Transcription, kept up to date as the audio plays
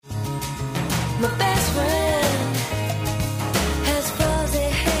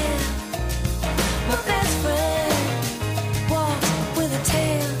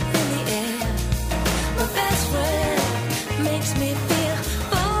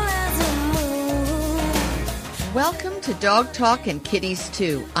Welcome to Dog Talk and Kitties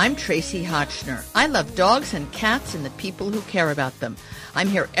Too. I'm Tracy Hotchner. I love dogs and cats and the people who care about them. I'm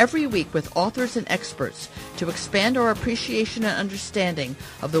here every week with authors and experts to expand our appreciation and understanding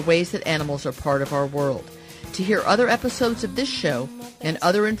of the ways that animals are part of our world. To hear other episodes of this show and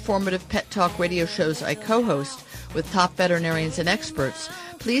other informative pet talk radio shows I co-host with top veterinarians and experts,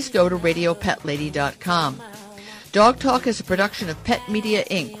 please go to RadioPetLady.com. Dog Talk is a production of Pet Media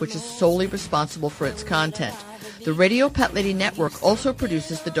Inc., which is solely responsible for its content. The Radio Pet Lady Network also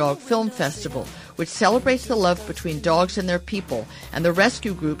produces the Dog Film Festival, which celebrates the love between dogs and their people and the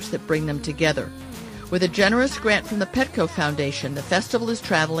rescue groups that bring them together. With a generous grant from the Petco Foundation, the festival is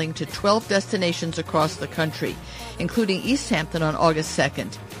traveling to 12 destinations across the country, including East Hampton on August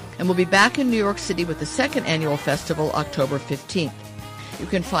 2nd, and will be back in New York City with the second annual festival October 15th. You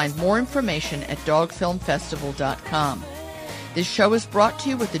can find more information at dogfilmfestival.com. This show is brought to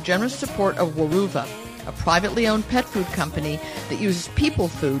you with the generous support of Weruva, a privately owned pet food company that uses people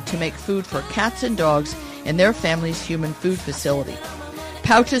food to make food for cats and dogs in their family's human food facility.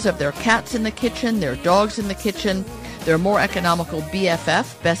 Pouches of their cats in the kitchen, their dogs in the kitchen, their more economical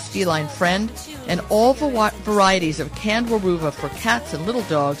BFF, Best Feline Friend, and all varieties of canned Weruva for cats and little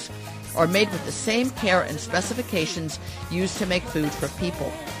dogs are made with the same care and specifications used to make food for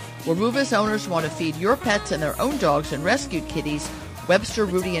people. Weruva's owners want to feed your pets and their own dogs and rescued kitties, Webster,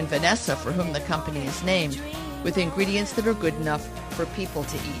 Rudy, and Vanessa, for whom the company is named, with ingredients that are good enough for people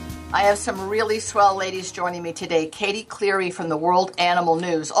to eat. I have some really swell ladies joining me today. Cate Cleary from the World Animal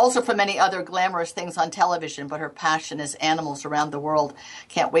News, also from many other glamorous things on television, but her passion is animals around the world.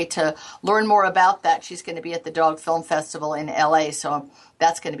 Can't wait to learn more about that. She's going to be at the Dog Film Festival in LA, so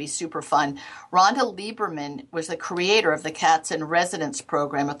that's going to be super fun. Rhonda Lieberman was the creator of the Cats in Residence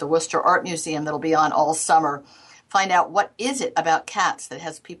program at the Worcester Art Museum that'll be on all summer. Find out what is it about cats that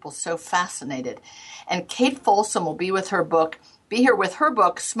has people so fascinated. And Cate Folsom will be here with her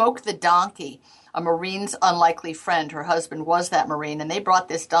book, Smoke the Donkey, A Marine's Unlikely Friend. Her husband was that Marine, and they brought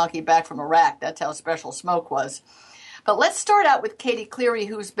this donkey back from Iraq. That's how special Smoke was. But let's start out with Cate Cleary,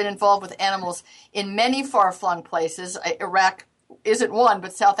 who's been involved with animals in many far-flung places. Iraq isn't one,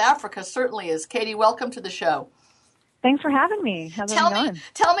 but South Africa certainly is. Cate, welcome to the show. Thanks for having me. How's it going?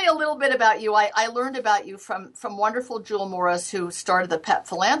 Tell me a little bit about you. I learned about you from wonderful Jewel Morris, who started the Pet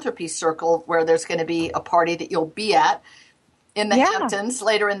Philanthropy Circle, where there's going to be a party that you'll be at in the Hamptons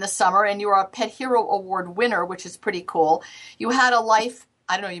later in the summer, and you are a Pet Hero Award winner, which is pretty cool. You had a life,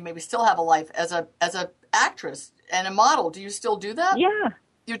 I don't know, you maybe still have a life as a actress and a model. Do you still do that? Yeah.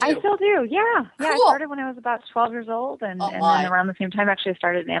 You do? I still do, yeah. Cool. I started when I was about 12 years old, and then around the same time, actually, I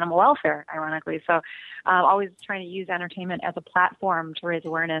started in animal welfare, ironically. So always trying to use entertainment as a platform to raise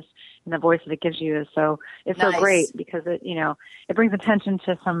awareness, and the voice that it gives you is so great because it brings attention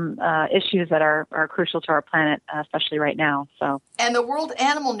to some issues that are crucial to our planet, especially right now. So. And the World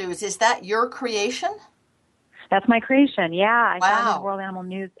Animal News, is that your creation? That's my creation, yeah. I Wow. founded World Animal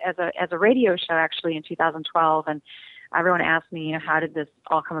News as a radio show, actually, in 2012, and everyone asked me, how did this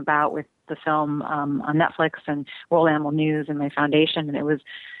all come about with the film on Netflix and World Animal News and my foundation? And it was,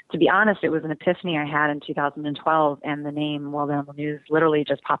 to be honest, it was an epiphany I had in 2012, and the name World Animal News literally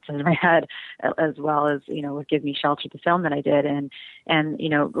just popped into my head, as well as, would give me shelter, the film that I did. And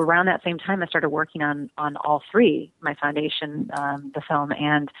around that same time, I started working on all three, my foundation, the film,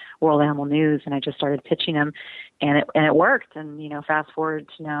 and World Animal News, and I just started pitching them, and it worked. And, fast forward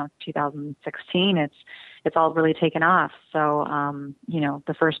to now 2016, it's all really taken off. So,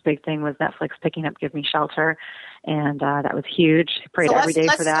 the first big thing was Netflix picking up Give Me Shelter, and that was huge. I prayed every day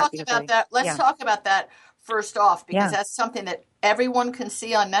for that. Let's talk about that first off, because that's something that everyone can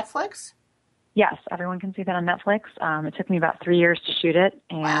see on Netflix? Yes, everyone can see that on Netflix. It took me about 3 years to shoot it,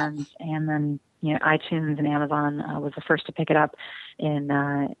 and then iTunes and Amazon was the first to pick it up in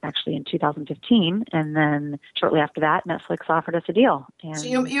 2015, and then shortly after that, Netflix offered us a deal. And, so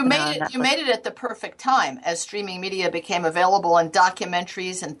you made it at the perfect time as streaming media became available, and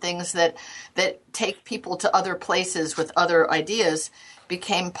documentaries and things that take people to other places with other ideas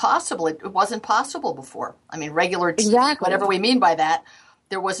became possible. It wasn't possible before. I mean, regular TV, whatever we mean by that,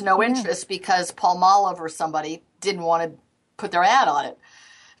 there was no interest because Palmolive or somebody didn't want to put their ad on it.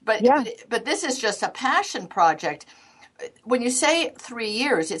 But this is just a passion project. When you say 3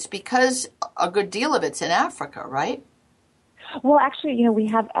 years, it's because a good deal of it's in Africa, right? Well, actually, we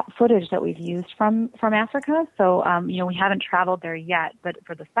have footage that we've used from Africa. So, we haven't traveled there yet. But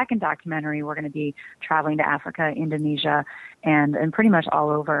for the second documentary, we're going to be traveling to Africa, Indonesia, and pretty much all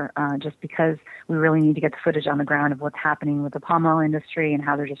over, just because we really need to get the footage on the ground of what's happening with the palm oil industry and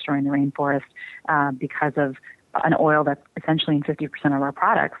how they're destroying the rainforest because of an oil that's essentially in 50% of our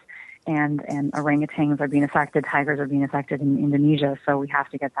products. and orangutans are being affected, tigers are being affected in Indonesia. So we have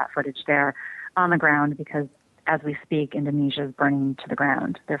to get that footage there on the ground because as we speak, Indonesia is burning to the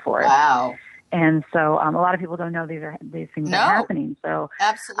ground their forests. Wow. And so a lot of people don't know these things are happening. So,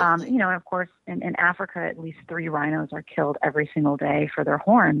 absolutely. and of course, in Africa, at least 3 rhinos are killed every single day for their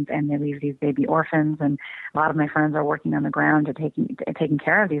horns, and they leave these baby orphans. And a lot of my friends are working on the ground to taking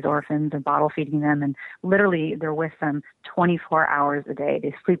care of these orphans and bottle feeding them. And literally, they're with them 24 hours a day.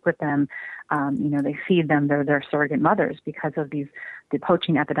 They sleep with them. They feed them. They're their surrogate mothers because of the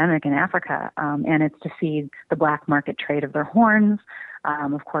poaching epidemic in Africa. And it's to feed the black market trade of their horns.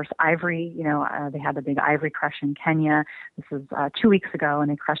 Of course, ivory, they had the big ivory crush in Kenya. This was 2 weeks ago, and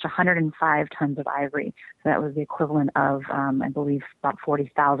they crushed 105 tons of ivory. So that was the equivalent of, I believe, about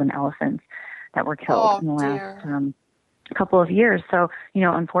 40,000 elephants that were killed in the last couple of years. So,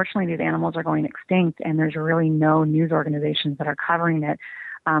 unfortunately, these animals are going extinct, and there's really no news organizations that are covering it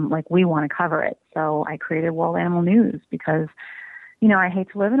like we want to cover it. So I created World Animal News because I hate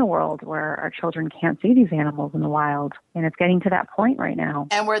to live in a world where our children can't see these animals in the wild. And it's getting to that point right now.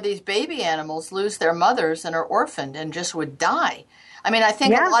 And where these baby animals lose their mothers and are orphaned and just would die. I mean, I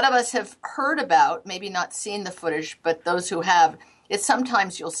think a lot of us have heard about, maybe not seen the footage, but those who have, it's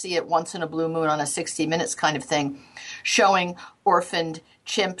sometimes you'll see it once in a blue moon on a 60 Minutes kind of thing, showing orphaned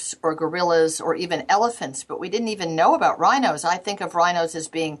chimps or gorillas or even elephants. But we didn't even know about rhinos. I think of rhinos as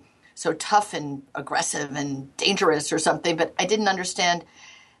being so tough and aggressive and dangerous or something, but I didn't understand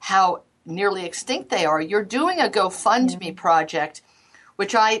how nearly extinct they are. You're doing a GoFundMe project,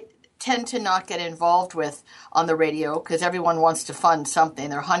 which I tend to not get involved with on the radio because everyone wants to fund something,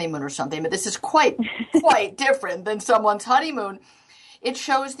 their honeymoon or something, but this is quite different than someone's honeymoon. It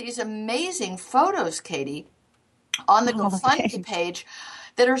shows these amazing photos, Cate, on the GoFundMe page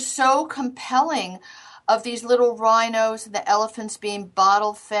that are so compelling of these little rhinos and the elephants being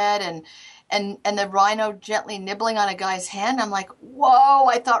bottle fed and the rhino gently nibbling on a guy's hand. I'm like, whoa,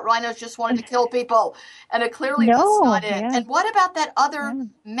 I thought rhinos just wanted to kill people. And it clearly was not it. And what about that other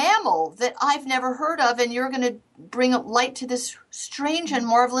mammal that I've never heard of? And you're going to bring light to this strange and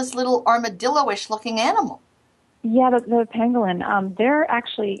marvelous little armadillo-ish looking animal. Yeah, the pangolin. They're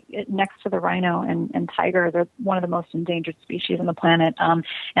actually next to the rhino and tiger. They're one of the most endangered species on the planet. And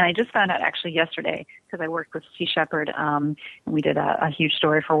I just found out actually yesterday because I worked with Sea Shepherd, and we did a huge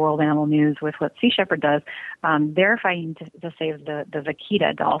story for World Animal News with what Sea Shepherd does. They're fighting to save the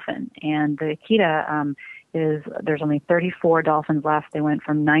vaquita dolphin, and the vaquita there's only 34 dolphins left. They went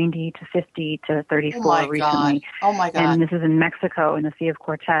from 90 to 50 to 34 recently. Oh my God! And this is in Mexico in the Sea of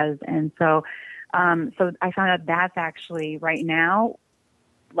Cortez, and so. So I found out that's actually right now,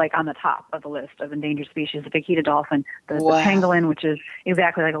 like on the top of the list of endangered species, the vaquita dolphin, the pangolin, which is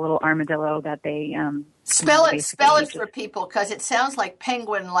exactly like a little armadillo that they spell it for people because it sounds like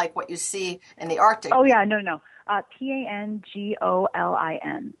penguin, like what you see in the Arctic. Oh yeah, no,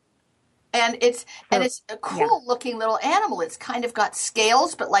 Pangolin. And it's a cool looking little animal. It's kind of got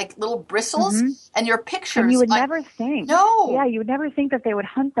scales, but like little bristles. And your pictures. And you would never think. No. Yeah, you would never think that they would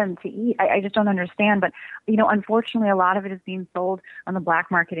hunt them to eat. I just don't understand. But, unfortunately, a lot of it is being sold on the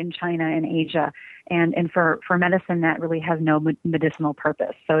black market in China and Asia. And for medicine that really has no medicinal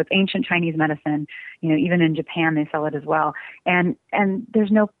purpose. So it's ancient Chinese medicine. Even in Japan, they sell it as well. And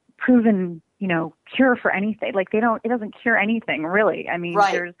there's no proven cure for anything. Like it doesn't cure anything really. I mean,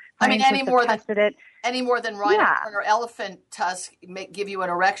 there's any more than rhino or elephant tusk give you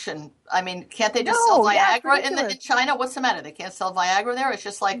an erection. I mean, can't they just sell Viagra in China? What's the matter? They can't sell Viagra there? It's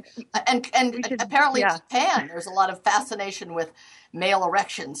just like, and apparently Japan, there's a lot of fascination with male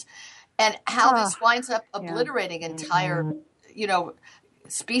erections and how this winds up obliterating entire,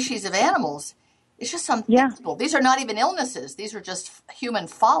 species of animals. It's just unthinkable. These are not even illnesses. These are just human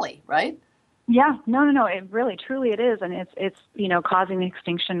folly, right? Yeah, no. It really, truly, it is, and it's causing the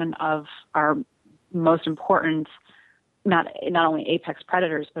extinction of our most important, not only apex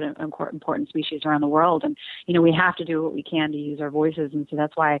predators, but important species around the world. And we have to do what we can to use our voices, and so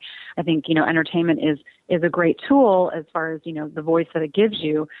that's why I think entertainment is a great tool as far as the voice that it gives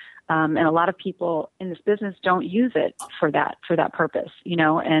you. And a lot of people in this business don't use it for that purpose,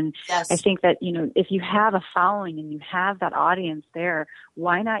 and I think that, if you have a following and you have that audience there,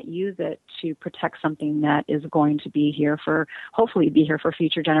 why not use it to protect something that is going to hopefully be here for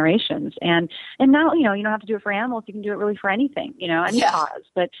future generations. And now, you don't have to do it for animals. You can do it really for anything, any cause,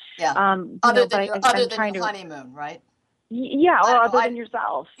 but, other than your honeymoon, right? Yeah, or other than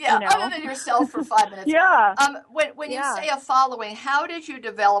yourself. Yeah, other than yourself for 5 minutes. Yeah. When you say a following, how did you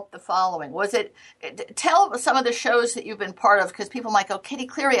develop the following? Was it, tell some of the shows that you've been part of, because people might go, Cate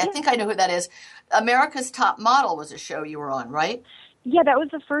Cleary, I think I know who that is. America's Top Model was a show you were on, right? Yeah, that was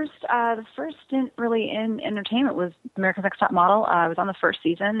the first. The first stint really in entertainment was America's Next Top Model. I was on the first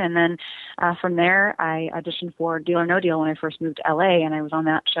season, and then from there, I auditioned for Deal or No Deal when I first moved to LA, and I was on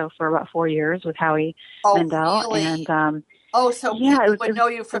that show for about 4 years with Howie Oh, Mandel. really? And So yeah, people would know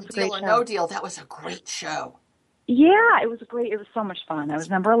you it from was a great Deal or show. No Deal. That was a great show. Yeah, it was great. It was so much fun. I was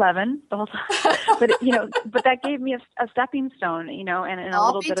number 11 the whole time, but but that gave me a stepping stone, and a I'll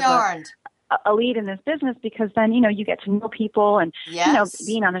little be bit of darned. a lead in this business, because then, you get to know people, and, Yes.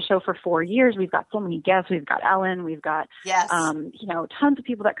 being on the show for 4 years, we've got so many guests. We've got Ellen, we've got, Yes. tons of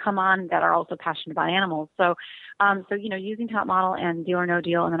people that come on that are also passionate about animals. So, using Top Model and Deal or No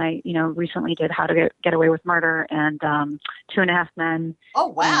Deal. And then I, recently did How to Get Away with Murder and, 2.5 Men. Oh,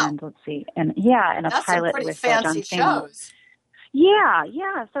 wow. And let's see. And a That's some pilot pretty with fancy John Stamos. shows. Yeah.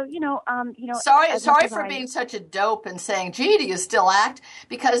 So, as much Sorry as for being such a dope and saying, gee, do you still act?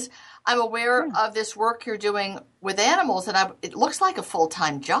 Because I'm aware of this work you're doing with animals, and it looks like a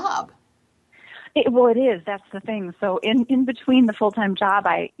full-time job. Well, it is. That's the thing. So in between the full-time job,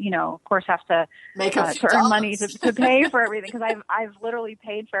 I, of course, have to Make a few to earn money dollars. to pay for everything, because I've literally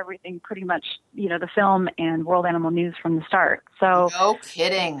paid for everything pretty much, the film and World Animal News from the start. So No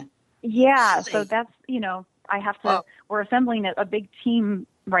kidding. yeah, Really? so that's, I have to, Well, we're assembling a big team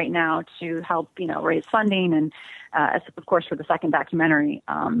right now to help, raise funding, and of course, for the second documentary.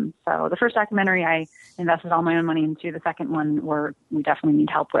 So the first documentary I invested all my own money into. The second one we definitely need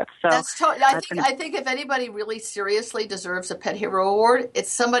help with. So I think if anybody really seriously deserves a Pet Hero Award,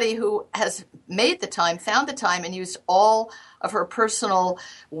 it's somebody who has made the time, found the time, and used all of her personal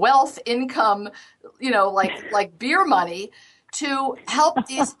wealth, income, like beer money, to help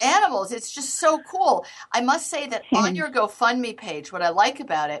these animals. It's just so cool. I must say that on your GoFundMe page, what I like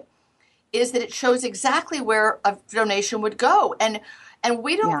about it is that it shows exactly where a donation would go. And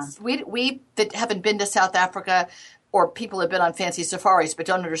we that haven't been to South Africa, or people have been on fancy safaris but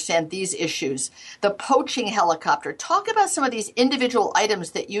don't understand these issues. The poaching helicopter. Talk about some of these individual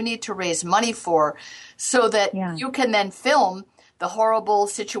items that you need to raise money for, so that you can then film the horrible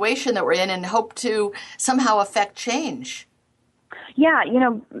situation that we're in and hope to somehow affect change. Yeah,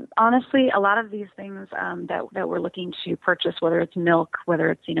 honestly, a lot of these things that we're looking to purchase, whether it's milk,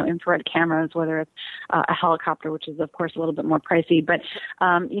 whether it's, infrared cameras, whether it's a helicopter, which is, of course, a little bit more pricey, but,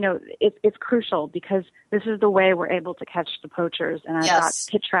 it's crucial, because this is the way we're able to catch the poachers. And I've got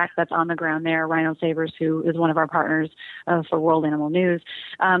Pit Track that's on the ground there, Rhino Savers, who is one of our partners for World Animal News.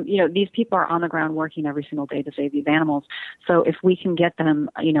 These people are on the ground working every single day to save these animals. So if we can get them,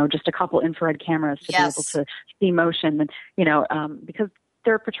 just a couple infrared cameras to be able to see motion, and, because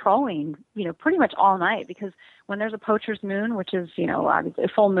they're patrolling, pretty much all night, because when there's a poacher's moon, which is, obviously a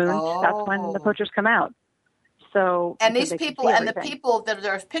full moon, that's when the poachers come out. So, and these people, and the people that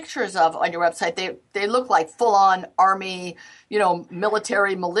there's pictures of on your website, they look like full on army,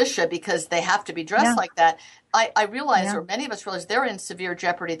 military militia, because they have to be dressed like that. I realize, or many of us realize, they're in severe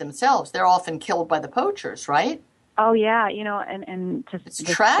jeopardy themselves. They're often killed by the poachers, right? Oh yeah, and the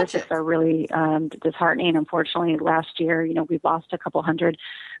statistics are really disheartening. Unfortunately, last year, we've lost a couple hundred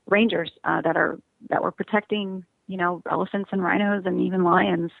rangers that were protecting, elephants and rhinos and even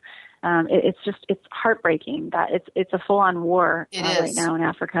lions. It's heartbreaking that it's a full-on war right now in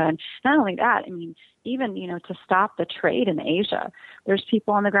Africa. And not only that, I mean, even, to stop the trade in Asia, there's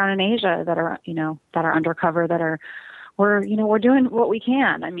people on the ground in Asia that are undercover, that we're doing what we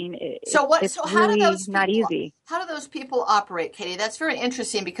can. I mean, it's really not easy. How do those people operate, Katie? That's very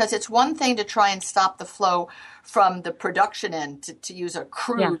interesting, because it's one thing to try and stop the flow from the production end, to use a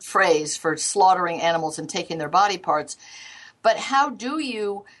crude phrase, for slaughtering animals and taking their body parts. But how do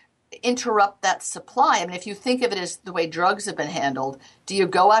you interrupt that supply? I mean, if you think of it as the way drugs have been handled, do you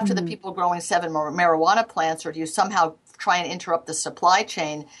go after the people growing 7 marijuana plants, or do you somehow try and interrupt the supply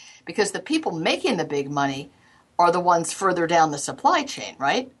chain? Because the people making the big money are the ones further down the supply chain,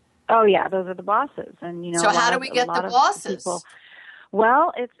 right? Oh yeah, those are the bosses. And so how do we get the bosses?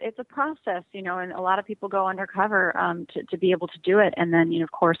 Well, it's a process, and a lot of people go undercover to be able to do it, and then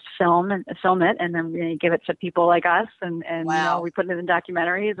of course film it, and then we give it to people like us, and we put it in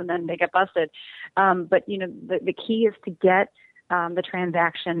documentaries, and then they get busted. But the key is to get the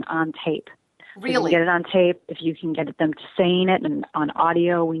transaction on tape. Really, if you can get it on tape, if you can get them saying it, and on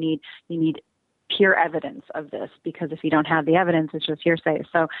audio, you need pure evidence of this, because if you don't have the evidence, it's just hearsay.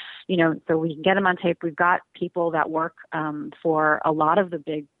 So, so we can get them on tape. We've got people that work for a lot of the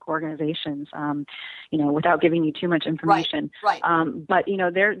big organizations, without giving you too much information. Right. But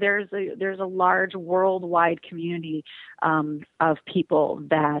there's a large worldwide community of people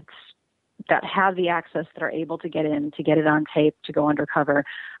that that have the access, that are able to get in, to get it on tape, to go undercover.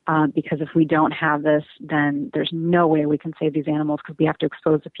 Because if we don't have this, then there's no way we can save these animals, because we have to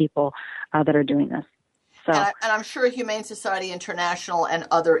expose the people that are doing this. So, and I'm sure Humane Society International and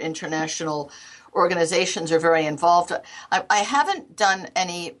other international organizations are very involved. I haven't done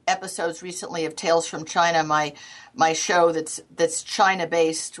any episodes recently of Tales from China, my show that's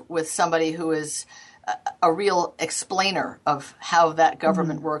China-based, with somebody who is a real explainer of how that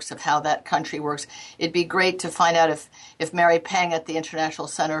government works, of how that country works. It'd be great to find out if Mary Peng at the International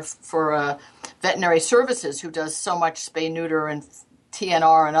Center for Veterinary Services, who does so much spay, neuter, and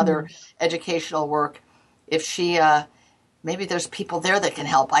TNR and other educational work, if she maybe there's people there that can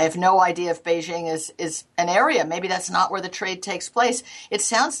help. I have no idea if Beijing is an area. Maybe that's not where the trade takes place. It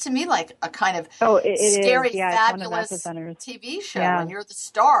sounds to me like a kind of scary, fabulous TV show. When you're the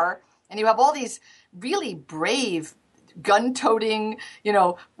star and you have all these really brave, gun-toting,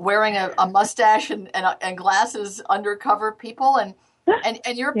 wearing a mustache and glasses undercover people, and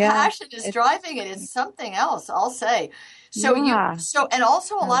your passion is driving it. It's something else, I'll say. So and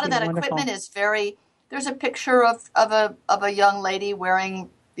also a lot of that equipment is very. There's a picture of a young lady wearing,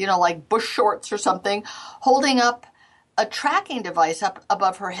 like bush shorts or something, holding up a tracking device up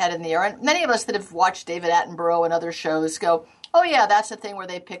above her head in the air. And many of us that have watched David Attenborough and other shows go, oh yeah, that's the thing where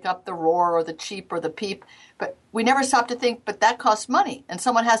they pick up the roar or the cheep or the peep. But we never stop to think, but that costs money, and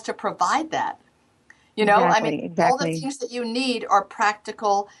someone has to provide that. Exactly. All the things that you need are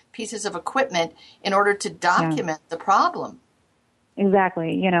practical pieces of equipment in order to document the problem.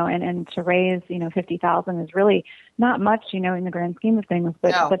 Exactly, and to raise, $50,000 is really not much, in the grand scheme of things,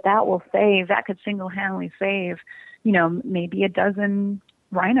 but that could single-handedly save, maybe a dozen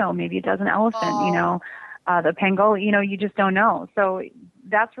rhino, maybe a dozen elephant, the pangolin, you just don't know. So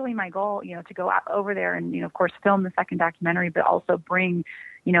that's really my goal, to go out over there and, of course, film the second documentary, but also bring,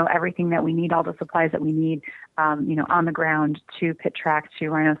 everything that we need, all the supplies that we need, on the ground to Pit Track, to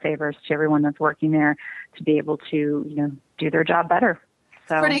Rhino Savers, to everyone that's working there, to be able to, do their job better.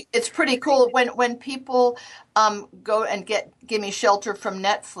 So it's pretty cool when people go and give me shelter from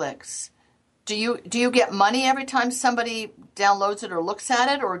Netflix. Do you get money every time somebody downloads it or looks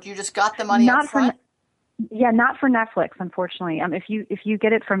at it, or do you just got the money up front? Not for Netflix, unfortunately. If you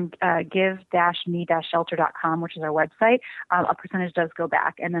get it from give-me-shelter.com, which is our website, a percentage does go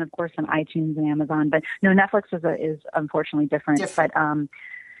back, and then of course on iTunes and Amazon. But no, Netflix is unfortunately different. But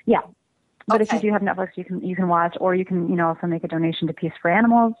yeah. But if you do have Netflix, you can watch, or you can also make a donation to Peace for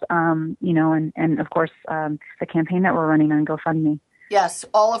Animals. And of course the campaign that we're running on GoFundMe. Yes,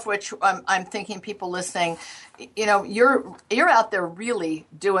 all of which I'm thinking people listening, you're out there really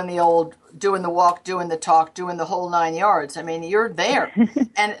doing the walk, doing the talk, doing the whole 9 yards. I mean, you're there.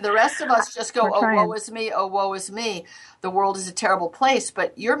 And the rest of us just go, oh, woe is me, oh, woe is me. The world is a terrible place,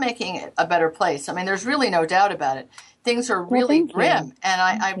 but you're making it a better place. I mean, there's really no doubt about it. Things are really grim. And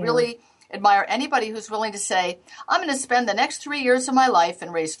I really admire anybody who's willing to say, I'm going to spend the next 3 years of my life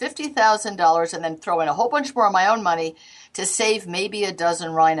and raise $50,000 and then throw in a whole bunch more of my own money to save maybe a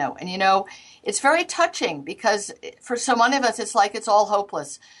dozen rhino. And, it's very touching, because for so many of us, it's like it's all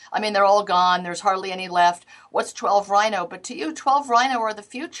hopeless. I mean, they're all gone. There's hardly any left. What's 12 rhino? But to you, 12 rhino are the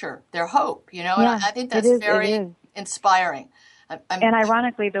future. They're hope, and I think that's very inspiring. And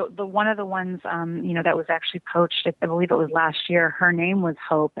ironically, the one of the ones, that was actually poached, I believe it was last year, her name was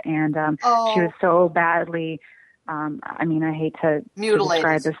Hope, and she was so badly, I hate to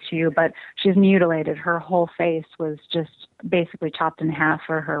describe this to you, but she's mutilated. Her whole face was just basically chopped in half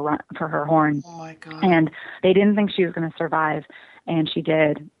for her horn. Oh my God! And they didn't think she was going to survive, and she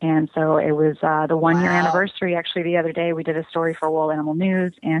did. And so it was the 1 year anniversary. Actually, the other day we did a story for World Animal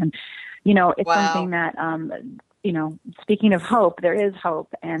News, and it's something that. Speaking of hope, there is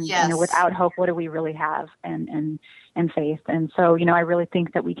hope, and without hope, what do we really have? And faith. And so, I really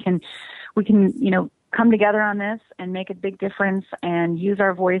think that we can, come together on this and make a big difference, and use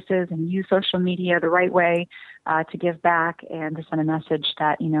our voices and use social media the right way to give back and to send a message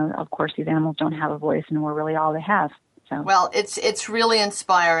that, of course, these animals don't have a voice, and we're really all they have. So. Well, it's really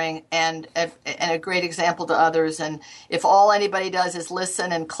inspiring and a great example to others. And if all anybody does is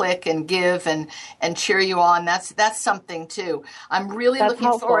listen and click and give and cheer you on, that's something too. I'm really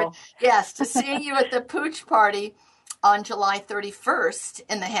looking forward, to seeing you at the Pooch Party on July 31st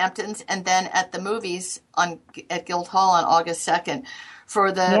in the Hamptons, and then at the movies at Guildhall on August 2nd.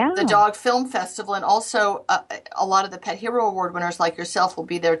 For the Dog Film Festival, and also a lot of the Pet Hero Award winners like yourself will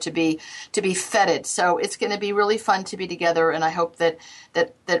be there to be feted. So it's going to be really fun to be together, and I hope that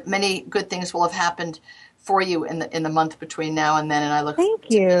many good things will have happened for you in the month between now and then. And I look. Thank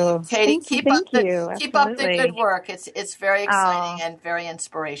you, Katie. Keep up the good work. It's very exciting and very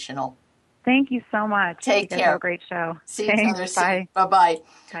inspirational. Thank you so much. Take you guys care. have a great show. See each other soon. Bye. Bye-bye.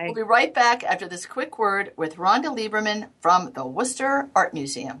 Bye. We'll be right back after this quick word with Rhonda Lieberman from the Worcester Art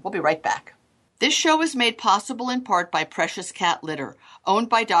Museum. We'll be right back. This show is made possible in part by Precious Cat Litter, owned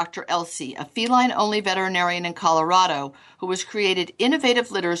by Dr. Elsie, a feline-only veterinarian in Colorado who has created innovative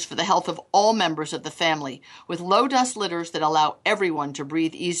litters for the health of all members of the family, with low-dust litters that allow everyone to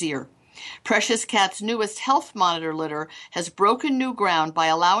breathe easier. Precious Cat's newest Health Monitor litter has broken new ground by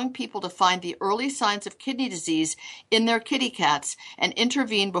allowing people to find the early signs of kidney disease in their kitty cats and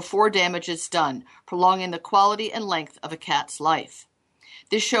intervene before damage is done, prolonging the quality and length of a cat's life.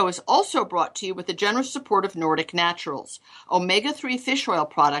 This show is also brought to you with the generous support of Nordic Naturals, omega-3 fish oil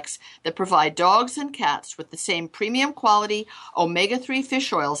products that provide dogs and cats with the same premium quality omega-3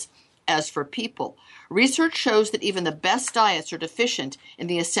 fish oils as for people. Research shows that even the best diets are deficient in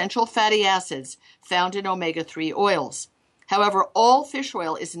the essential fatty acids found in omega-3 oils. However, all fish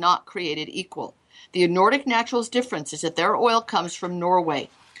oil is not created equal. The Nordic Naturals difference is that their oil comes from Norway,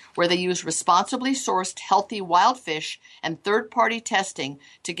 where they use responsibly sourced healthy wild fish and third-party testing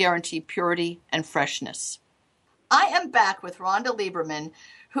to guarantee purity and freshness. I am back with Rhonda Lieberman,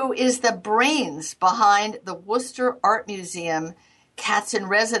 who is the brains behind the Worcester Art Museum Cats in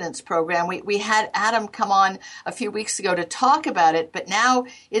Residence program. We had Adam come on a few weeks ago to talk about it, but now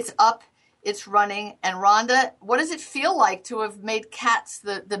it's up, it's running. And Rhonda, what does it feel like to have made cats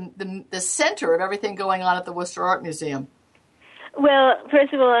the center of everything going on at the Worcester Art Museum? Well,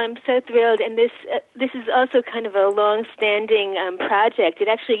 first of all, I'm so thrilled, and this is also kind of a long-standing project. It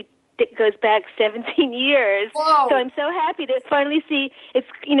actually goes back 17 years. Whoa. So I'm so happy to finally see it's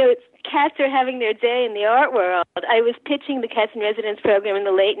cats are having their day in the art world. I was pitching the Cats in Residence program in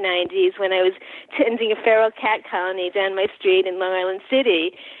the late 90s when I was tending a feral cat colony down my street in Long Island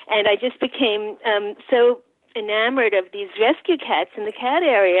City, and I just became so enamored of these rescue cats in the cat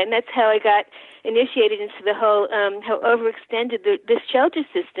area, and that's how I got initiated into the whole how overextended this shelter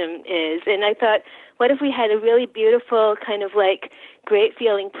system is. And I thought, what if we had a really beautiful kind of like great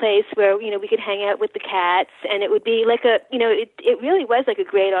feeling place where we could hang out with the cats, and it would be like it really was like a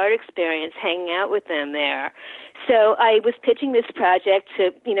great art experience hanging out with them there. So I was pitching this project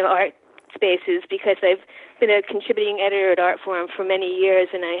to art spaces because I've been a contributing editor at Art Forum for many years,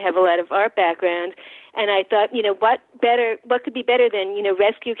 and I have a lot of art background. And I thought, what could be better than,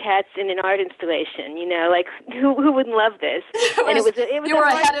 rescue cats in an art installation? Like who wouldn't love this? And it was you were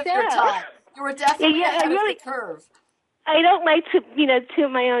ahead of your time. You were definitely ahead of the curve. I don't like to,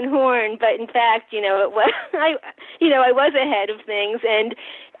 toot my own horn, but in fact, it was, I was ahead of things, and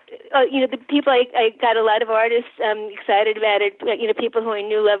the people I got a lot of artists excited about it. People who I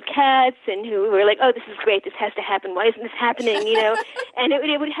knew love cats and who were like, "Oh, this is great! This has to happen. Why isn't this happening?" And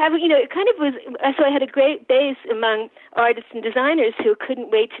it would have, it kind of was. So I had a great base among artists and designers who couldn't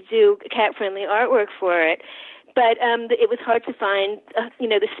wait to do cat-friendly artwork for it. But it was hard to find,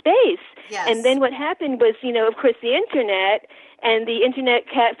 the space. Yes. And then what happened was, of course, the Internet. And the Internet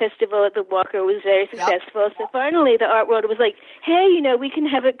Cat Festival at the Walker was very successful. Yep. So finally the art world was like, hey, we can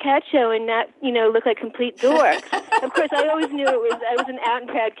have a cat show and not, look like complete dorks. Of course, I always knew I was an out and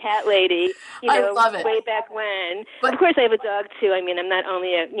proud cat lady, I love it. Way back when. But of course I have a dog too. I mean, I'm not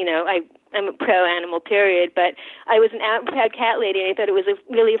only I'm a pro animal period, but I was an out and proud cat lady, and I thought it was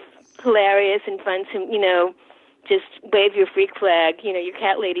really hilarious and fun to, just wave your freak flag, your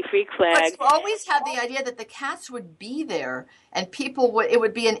cat lady freak flag. But you always had the idea that the cats would be there and it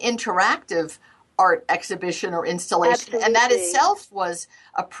would be an interactive art exhibition or installation. Absolutely. And that itself was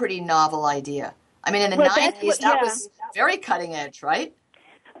a pretty novel idea. I mean, in the 90s, that was very cutting edge, right?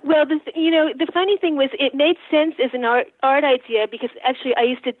 Well, the funny thing was it made sense as an art idea because actually I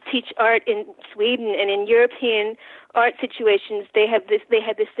used to teach art in Sweden, and in European art situations they had this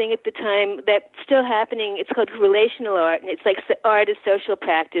thing at the time that's still happening. It's called relational art, and it's like art as social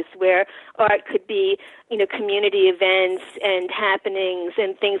practice, where art could be community events and happenings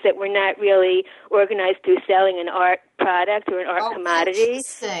and things that were not really organized through selling an art product or an art commodity.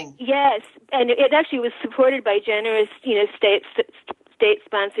 Interesting. Yes, and it actually was supported by generous state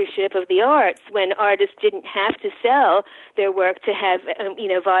sponsorship of the arts when artists didn't have to sell their work to have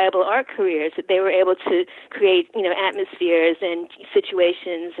viable art careers, that they were able to create atmospheres and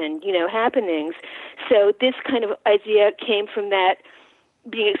situations and happenings. So this kind of idea came from that,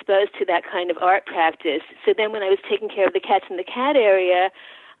 being exposed to that kind of art practice. So then when I was taking care of the cats in the cat area,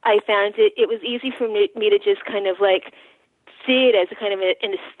 I found it was easy for me to just kind of like see it as a kind of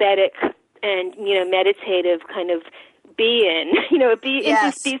an aesthetic and meditative kind of be-in,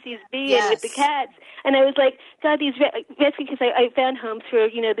 Yes. interspecies be-in with the cats. And I was like, God, these rescue, because I found homes for,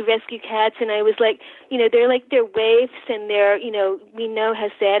 the rescue cats, and I was like, they're waifs, and they're, we know how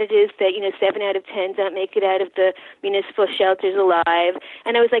sad it is that, 7 out of 10 don't make it out of the municipal shelters alive.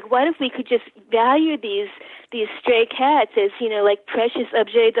 And I was like, what if we could just value these stray cats as, like precious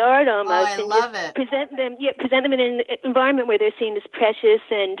objets d'art almost. Oh, I love it. Present them in an environment where they're seen as precious,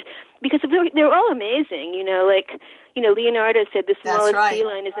 and because they're all amazing, Leonardo said the smallest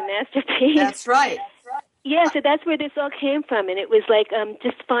feline is a masterpiece. That's right. Yeah, so that's where this all came from, and it was like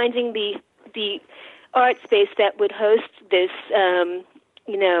just finding the art space that would host this,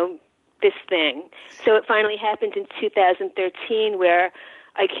 this thing. So it finally happened in 2013, where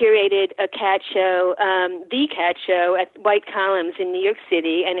I curated a cat show, the cat show at White Columns in New York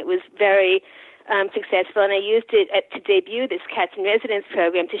City, and it was very successful, and I used it to debut this Cats in Residence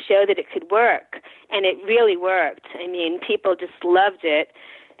program to show that it could work, and it really worked. I mean, people just loved it.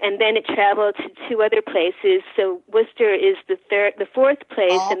 And then it traveled to 2 other places. So Worcester is the fourth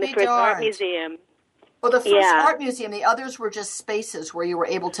place, and the first art museum. Well, the first art museum, the others were just spaces where you were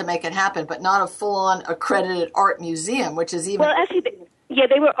able to make it happen, but not a full-on accredited art museum, which is even... Well, actually,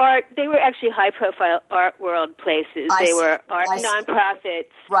 they were art. They were actually high-profile art world places. They were nonprofit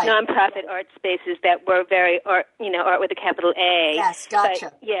art spaces that were very art with a capital A. Yes,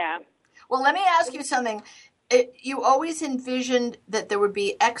 gotcha. But, yeah. Well, let me ask you something. You always envisioned that there would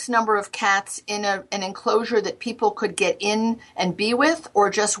be X number of cats in an enclosure that people could get in and be with, or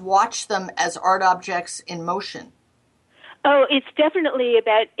just watch them as art objects in motion? Oh, it's definitely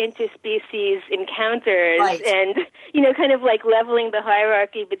about interspecies encounters and, kind of like leveling the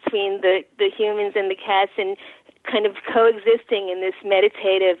hierarchy between the humans and the cats and kind of coexisting in this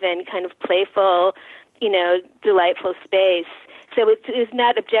meditative and kind of playful, delightful space. So it's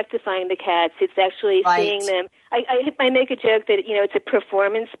not objectifying the cats. It's actually seeing them. I make a joke that, it's a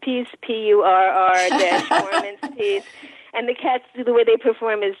performance piece, PURR-performance piece. And the cats, the way they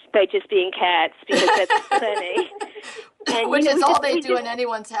perform is by just being cats, because that's funny. And, which is all they do in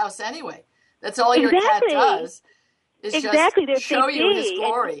anyone's house anyway. That's all your cat does, is just show you his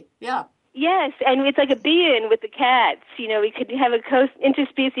glory. Yeah. Yes, and it's like a be-in with the cats. We could have a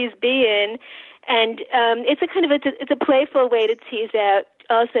interspecies be-in. And it's a kind of it's a playful way to tease out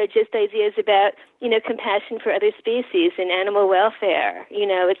also just ideas about compassion for other species and animal welfare.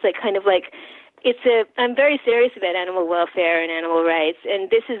 It's like kind of like I'm very serious about animal welfare and animal rights,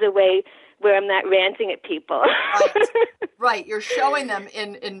 and this is a way where I'm not ranting at people. Right. You're showing them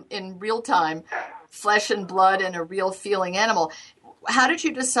in real time, flesh and blood and a real feeling animal. How did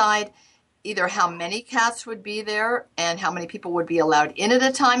you decide either how many cats would be there and how many people would be allowed in at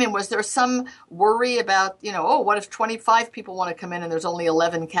a time? And was there some worry about, what if 25 people want to come in and there's only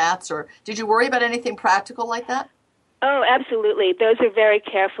 11 cats? Or did you worry about anything practical like that? Oh, absolutely. Those are very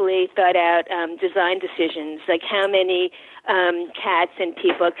carefully thought out design decisions, like how many cats and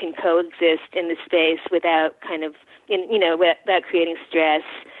people can coexist in the space without kind of, without creating stress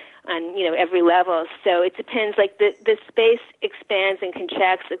on every level. So it depends. Like the space expands and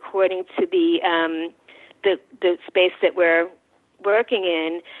contracts according to the space that we're working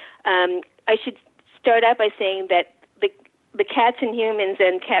in. I should start out by saying that the Cats and Humans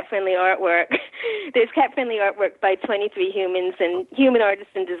and cat-friendly artwork. There's cat-friendly artwork by 23 humans and human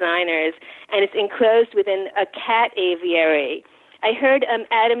artists and designers, and it's enclosed within a cat aviary. I heard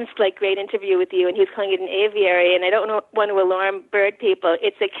Adam's great interview with you, and he was calling it an aviary, and I don't want to alarm bird people.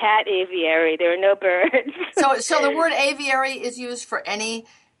 It's a cat aviary. There are no birds. So the word aviary is used for any.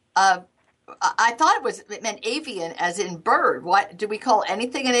 I thought it meant avian, as in bird. Why do we call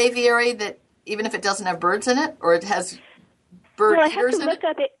anything an aviary that even if it doesn't have birds in it, or it has bird eaters in it?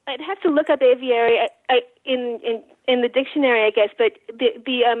 I'd have to look up aviary in the dictionary, I guess. But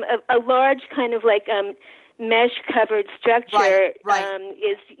a large kind of mesh-covered structure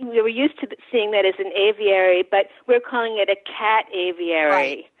is, we were used to seeing that as an aviary, but we're calling it a cat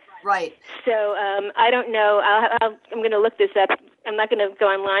aviary. Right. So I don't know. I'm going to look this up. I'm not going to go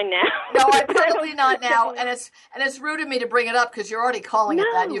online now. No, I'm probably not now. And it's rude of me to bring it up because you're already calling it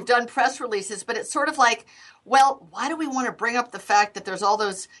that. You've done press releases, but it's sort of like, well, why do we want to bring up the fact that there's all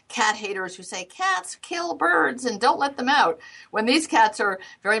those cat haters who say cats kill birds and don't let them out, when these cats are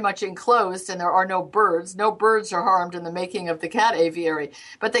very much enclosed and there are no birds. No birds are harmed in the making of the cat aviary.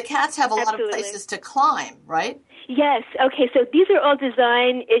 But the cats have a lot of places to climb, right? Yes. Okay. So these are all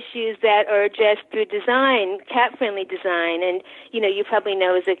design issues that are addressed through design, cat-friendly design. And, you probably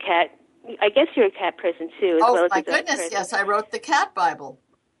know as a cat, I guess you're a cat person too. Oh, my goodness. Yes. I wrote the Cat Bible.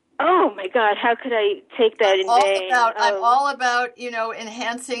 Oh, my God. How could I take that in vain? I'm all about,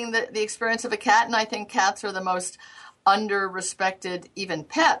 enhancing the experience of a cat. And I think cats are the most under-respected even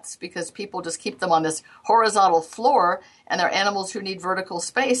pets because people just keep them on this horizontal floor, and they're animals who need vertical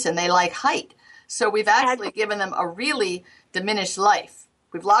space and they like height. So we've actually given them a really diminished life.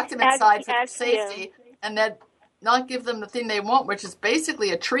 We've locked them inside for safety and then not give them the thing they want, which is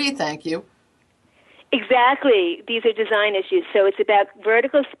basically a tree, thank you. Exactly. These are design issues. So it's about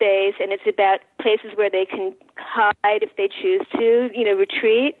vertical space, and it's about places where they can hide if they choose to,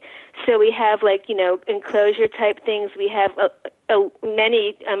 retreat. So we have enclosure type things. We have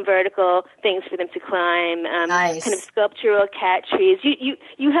many vertical things for them to climb. Nice. Kind of sculptural cat trees.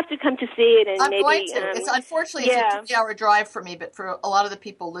 You have to come to see it, and I'm maybe. Going to. It's unfortunately it's a 2-hour drive for me, but for a lot of the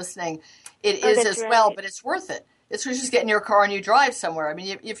people listening, it is as well. But it's worth it. It's just get in your car and you drive somewhere. I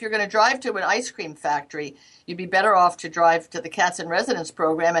mean, if you're going to drive to an ice cream factory, you'd be better off to drive to the Cats in Residence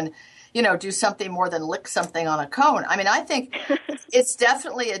program and, do something more than lick something on a cone. I mean, I think it's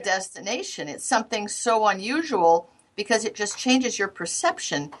definitely a destination. It's something so unusual because it just changes your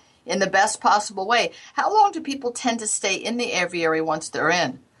perception in the best possible way. How long do people tend to stay in the aviary once they're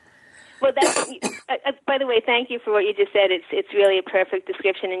in? Well, that's, by the way, thank you for what you just said. It's really a perfect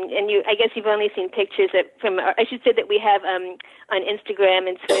description, and I guess you've only seen pictures from. I should say that we have on Instagram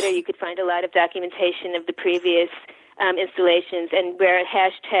and Twitter. You could find a lot of documentation of the previous installations, and we're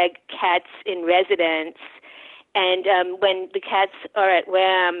hashtag Cats in Residence. And when the cats are at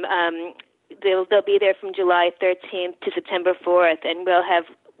WAM, they'll be there from July 13th to September 4th, and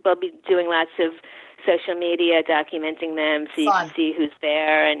we'll be doing lots of social media documenting them so you can see who's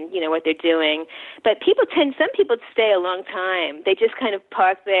there and what they're doing. But some people stay a long time. They just kind of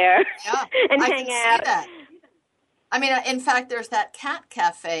park there and hang out. See that. I mean, in fact, there's that cat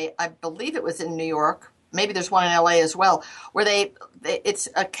cafe. I believe it was in New York. Maybe there's one in LA as well, where it's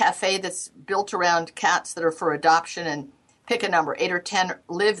a cafe that's built around cats that are for adoption, and pick a number, 8 or 10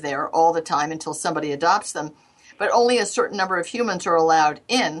 live there all the time until somebody adopts them. But only a certain number of humans are allowed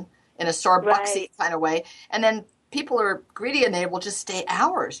in a Starbucksy kind of way. And then people are greedy and they will just stay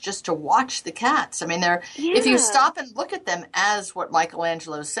hours just to watch the cats. I mean, if you stop and look at them as what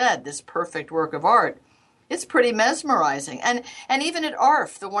Michelangelo said, this perfect work of art, it's pretty mesmerizing. And even at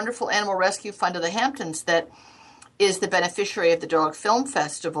ARF, the wonderful Animal Rescue Fund of the Hamptons that is the beneficiary of the Dog Film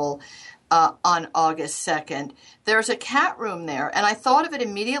Festival on August 2nd, there's a cat room there. And I thought of it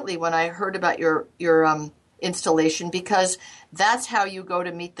immediately when I heard about your installation, because that's how you go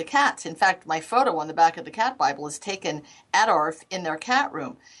to meet the cats. In fact, my photo on the back of the Cat Bible is taken at ARF in their cat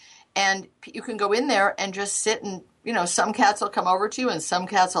room. And you can go in there and just sit and, some cats will come over to you and some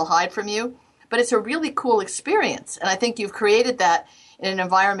cats will hide from you. But it's a really cool experience. And I think you've created that in an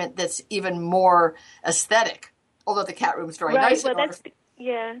environment that's even more aesthetic, although the cat room is very nice. Well, I'm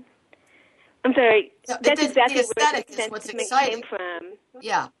sorry. No, that's exactly where the sentiment came from.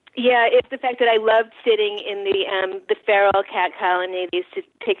 Yeah. Yeah, it's the fact that I loved sitting in the feral cat colony they used to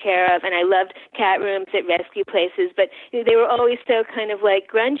take care of, and I loved cat rooms at rescue places, but they were always so kind of like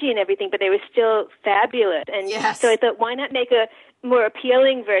grungy and everything, but they were still fabulous. And so I thought, why not make a more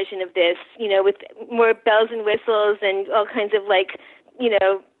appealing version of this, with more bells and whistles and all kinds of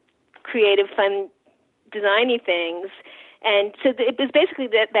creative, fun, designy things. And so it was basically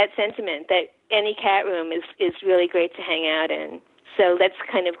that sentiment that any cat room is really great to hang out in. So let's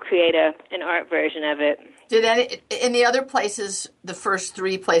kind of create an art version of it. In the other places, the first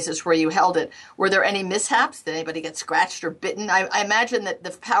 3 places where you held it, were there any mishaps? Did anybody get scratched or bitten? I imagine that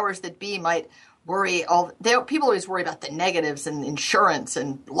the powers that be might worry. People always worry about the negatives and insurance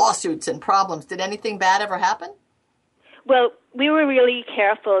and lawsuits and problems. Did anything bad ever happen? Well, we were really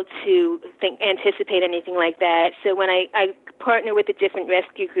careful to anticipate anything like that. So when I partner with a different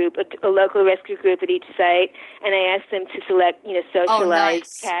rescue group, a local rescue group at each site, and I asked them to select,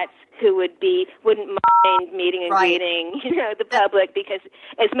 socialized cats who wouldn't mind meeting and greeting, the public, because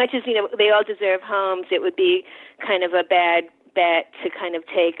as much as, they all deserve homes, it would be kind of a bad bet to kind of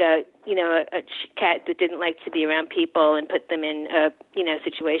take a cat that didn't like to be around people and put them in a,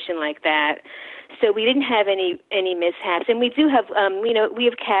 situation like that. So we didn't have any mishaps, and we do have, we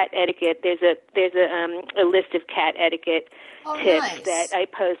have cat etiquette. There's a list of cat etiquette tips that I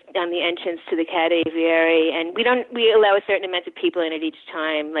post on the entrance to the cat aviary, and we allow a certain amount of people in at each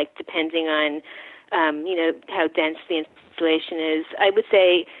time, like depending on, how dense the installation is. I would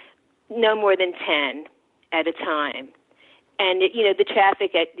say no more than 10 at a time. And, the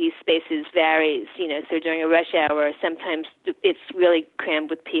traffic at these spaces varies, so during a rush hour, sometimes it's really crammed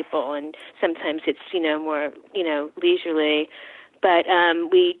with people, and sometimes it's, more, leisurely. But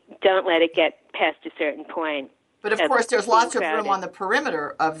we don't let it get past a certain point. But, of course, there's lots of room on the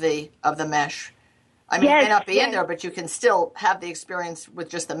perimeter of the mesh. I mean, you may not be in there, but you can still have the experience with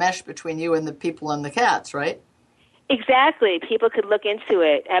just the mesh between you and the people and the cats, right? Exactly. People could look into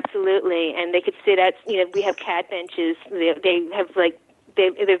it, absolutely, and they could sit at, we have cat benches. They have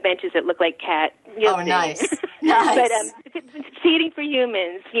they're benches that look like cat. Nice. Nice. But seating for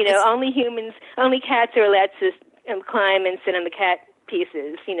humans, only cats are allowed to climb and sit on the cat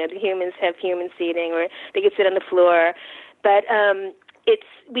pieces. The humans have human seating, or they could sit on the floor. But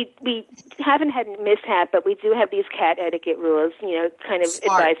we haven't had a mishap, but we do have these cat etiquette rules, kind of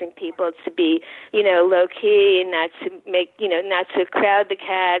Smart. advising people to be, low key and not to make, not to crowd the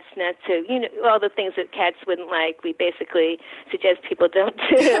cats, not to, all the things that cats wouldn't like. We basically suggest people don't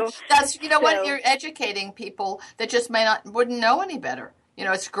do. That's, what, you're educating people that just wouldn't know any better.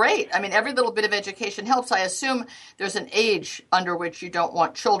 It's great. I mean, every little bit of education helps. I assume there's an age under which you don't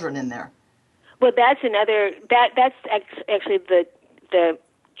want children in there. Well, that's actually the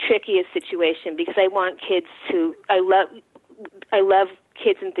trickiest situation, because I want kids to. I love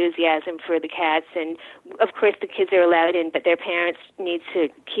kids' enthusiasm for the cats, and of course the kids are allowed in, but their parents need to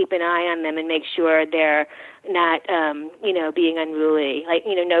keep an eye on them and make sure they're not, being unruly. Like,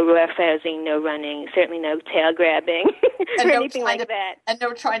 no roughhousing, no running, certainly no tail grabbing, or anything like that. And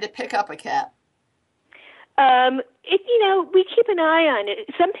no trying to pick up a cat. We keep an eye on it.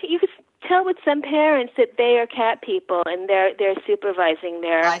 You can tell with some parents that they are cat people and they're supervising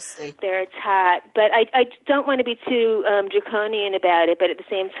their tot. But I don't want to be too draconian about it. But at the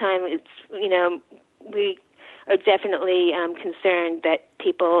same time, it's we are definitely concerned that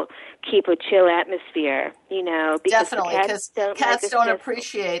people keep a chill atmosphere. Because definitely, because cats don't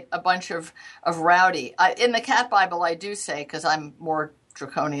appreciate a bunch of rowdy. In the Cat Bible, I do say, because I'm more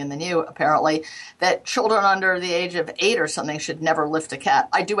draconian than you, apparently, that children under the age of 8 or something should never lift a cat.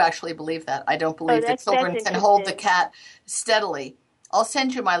 I do actually believe that. I don't believe that children can hold the cat steadily. I'll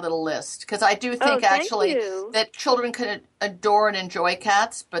send you my little list, because I do think actually that children can adore and enjoy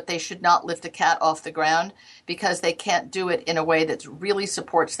cats, but they should not lift a cat off the ground, because they can't do it in a way that really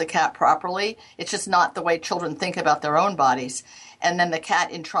supports the cat properly. It's just not the way children think about their own bodies. And then the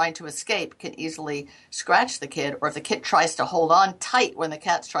cat, in trying to escape, can easily scratch the kid, or if the kid tries to hold on tight when the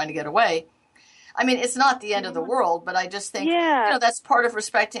cat's trying to get away. I mean, it's not the end of the world, but I just think, that's part of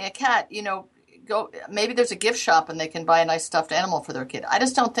respecting a cat. Maybe there's a gift shop and they can buy a nice stuffed animal for their kid. I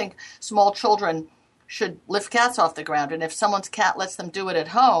just don't think small children should lift cats off the ground. And if someone's cat lets them do it at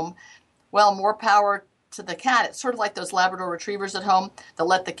home, well, more power to the cat. It's sort of like those Labrador retrievers at home that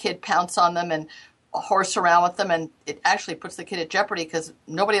let the kid pounce on them and horse around with them, and it actually puts the kid at jeopardy because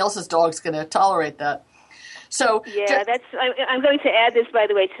nobody else's dog's going to tolerate that. So I'm going to add this, by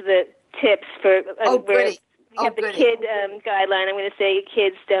the way, to the tips for goody. We have the kid guideline. I'm going to say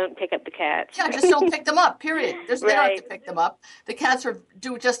kids don't pick up the cats. Yeah, just don't pick them up, period. They don't have to pick them up. The cats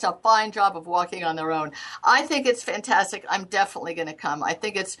do just a fine job of walking on their own. I think it's fantastic. I'm definitely going to come. I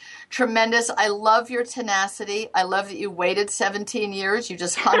think it's tremendous. I love your tenacity. I love that you waited 17 years. You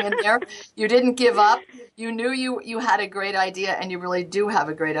just hung in there. You didn't give up. You knew you had a great idea, and you really do have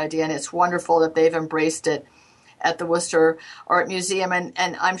a great idea, and it's wonderful that they've embraced it at the Worcester Art Museum, and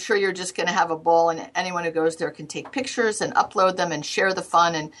I'm sure you're just going to have a ball, and anyone who goes there can take pictures and upload them and share the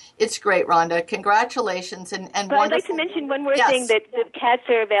fun, and it's great, Rhonda. Congratulations, and but I'd like to mention one more thing, that the cats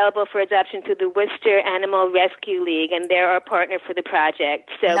are available for adoption through the Worcester Animal Rescue League, and they're our partner for the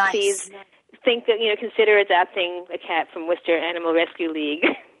project. So please consider adopting a cat from Worcester Animal Rescue League.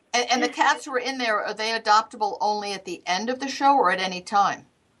 And the cats who are in there, are they adoptable only at the end of the show or at any time?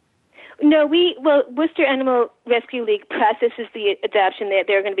 No, Worcester Animal Rescue League processes the adoption.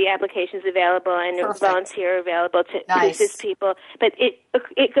 There are going to be applications available and volunteer available to assist people. But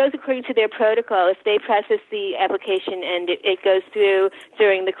it goes according to their protocol. If they process the application and it goes through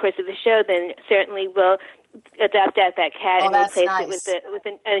during the course of the show, then certainly we'll adopt out that cat and replace it with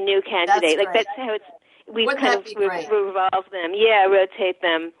a new candidate. That's how we kind of revolve them. Yeah, rotate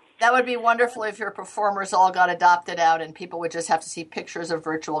them. That would be wonderful if your performers all got adopted out and people would just have to see pictures of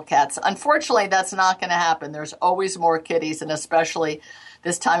virtual cats. Unfortunately, that's not going to happen. There's always more kitties, and especially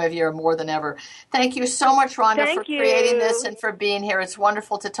this time of year more than ever. Thank you so much, Rhonda, for creating this and for being here. It's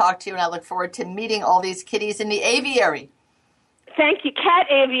wonderful to talk to you, and I look forward to meeting all these kitties in the aviary. Thank you.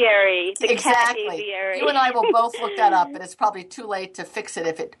 Cat aviary. Exactly. Cat aviary. You and I will both look that up, but it's probably too late to fix it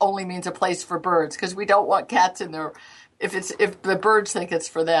if it only means a place for birds, because we don't want cats in there if the birds think it's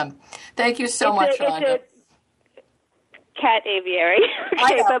for them. Thank you so much, Rhonda. It's a cat aviary.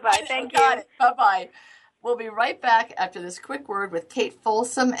 Okay, bye-bye. Thank you. Got it. Bye-bye. We'll be right back after this quick word with Cate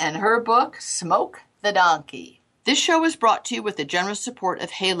Folsom and her book, Smoke the Donkey. This show is brought to you with the generous support of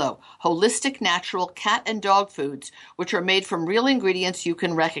Halo, holistic natural cat and dog foods, which are made from real ingredients you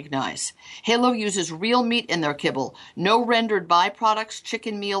can recognize. Halo uses real meat in their kibble, no rendered byproducts,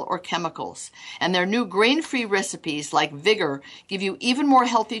 chicken meal, or chemicals. And their new grain-free recipes like Vigor give you even more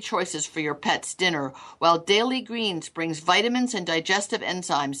healthy choices for your pet's dinner, while Daily Greens brings vitamins and digestive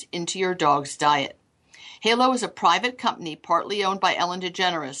enzymes into your dog's diet. Halo is a private company partly owned by Ellen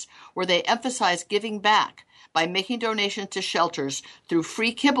DeGeneres, where they emphasize giving back by making donations to shelters through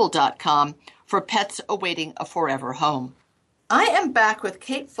freekibble.com for pets awaiting a forever home. I am back with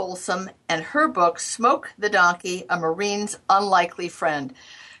Cate Folsom and her book, Smoke the Donkey, A Marine's Unlikely Friend.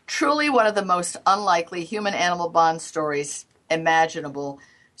 Truly one of the most unlikely human-animal bond stories imaginable.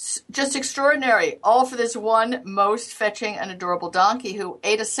 Just extraordinary, all for this one most fetching and adorable donkey who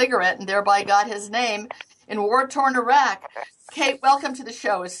ate a cigarette and thereby got his name in war-torn Iraq. Cate, welcome to the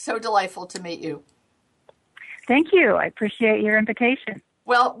show. It's so delightful to meet you. Thank you. I appreciate your invitation.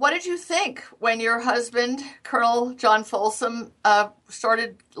 Well, what did you think when your husband, Colonel John Folsom,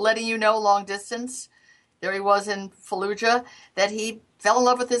 started letting you know long distance, there he was in Fallujah, that he fell in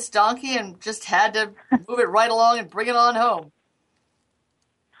love with this donkey and just had to move it right along and bring it on home?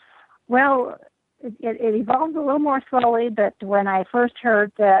 Well, it evolved a little more slowly, but when I first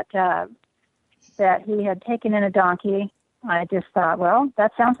heard that he had taken in a donkey, I just thought, well,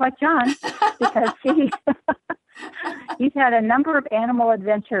 that sounds like John, because he's had a number of animal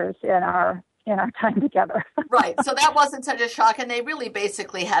adventures in our time together. Right. So that wasn't such a shock, and they really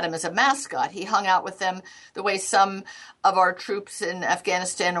basically had him as a mascot. He hung out with them the way some of our troops in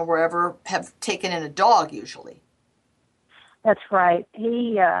Afghanistan or wherever have taken in a dog usually. That's right.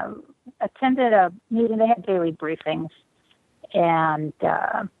 He attended a meeting. They had daily briefings, and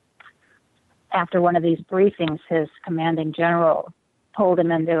after one of these briefings, his commanding general pulled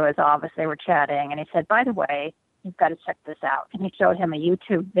him into his office. They were chatting, and he said, by the way, you've got to check this out. And he showed him a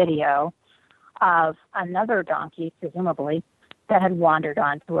YouTube video of another donkey, presumably, that had wandered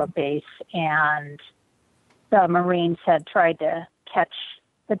onto a base, and the Marines had tried to catch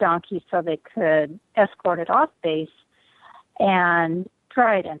the donkey so they could escort it off base, and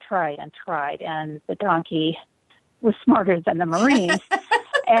tried, and the donkey was smarter than the Marines.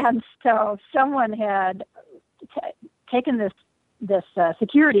 And so someone had taken this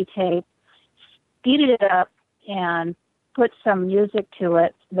security tape, speeded it up, and put some music to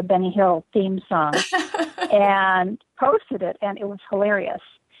it, the Benny Hill theme song, and posted it, and it was hilarious.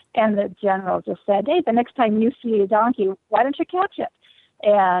 And the general just said, hey, the next time you see a donkey, why don't you catch it?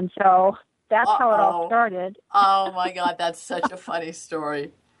 And so that's how it all started. Oh, my God, that's such a funny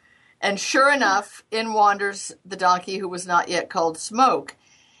story. And sure enough, in wanders the donkey who was not yet called Smoke.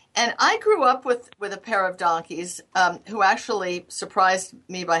 And I grew up with a pair of donkeys who actually surprised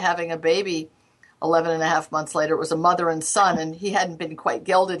me by having a baby 11 and a half months later. It was a mother and son, and he hadn't been quite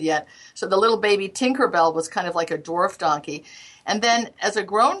gelded yet. So the little baby Tinkerbell was kind of like a dwarf donkey. And then as a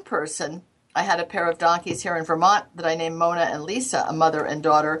grown person, I had a pair of donkeys here in Vermont that I named Mona and Lisa, a mother and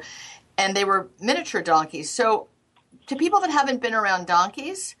daughter, and they were miniature donkeys. So to people that haven't been around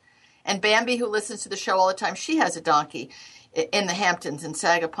donkeys, and Bambi, who listens to the show all the time, she has a donkey in the Hamptons in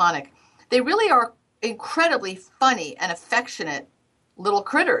Sagaponack. They really are incredibly funny and affectionate little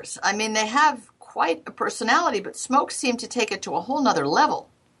critters. I mean, they have quite a personality, but Smoke seemed to take it to a whole nother level.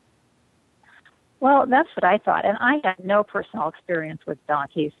 Well, that's what I thought, and I had no personal experience with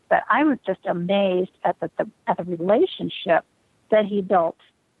donkeys, but I was just amazed at the relationship that he built,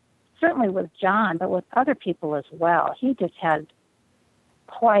 certainly with John, but with other people as well. He just had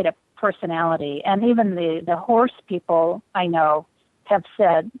quite a personality, and even the horse people I know have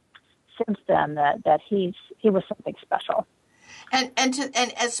said since then that he was something special. And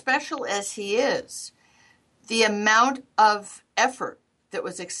as special as he is, the amount of effort that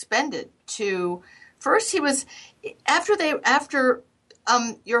was expended to first, he was after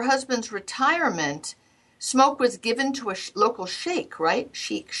your husband's retirement, Smoke was given to a local sheikh, right?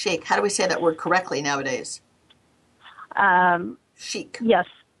 Sheikh. How do we say that word correctly nowadays? Sheikh. Yes.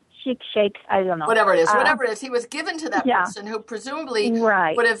 Sheikh, I don't know. Whatever it is, he was given to that person who presumably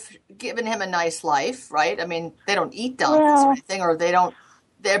would have given him a nice life, right? I mean, they don't eat donkeys or anything, or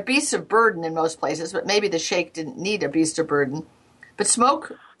they're beasts of burden in most places, but maybe the sheikh didn't need a beast of burden. But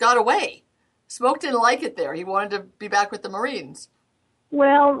Smoke got away. Smoke didn't like it there. He wanted to be back with the Marines.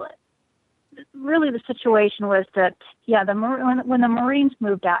 Well, really the situation was that, when the Marines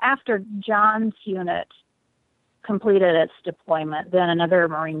moved out, after John's unit completed its deployment, then another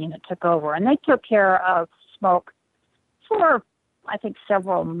Marine unit took over, and they took care of Smoke for, I think,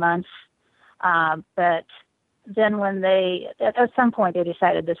 several months. But then when at some point they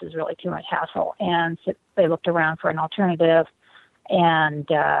decided this is really too much hassle, and so they looked around for an alternative and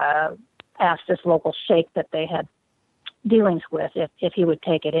asked this local sheikh that they had dealings with if he would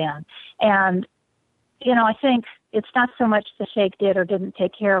take it in. And, I think it's not so much the sheikh did or didn't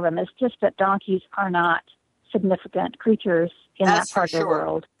take care of him. It's just that donkeys are not significant creatures in that part of the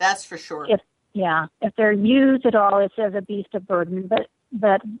world. That's for sure. If they're used at all, it's as a beast of burden.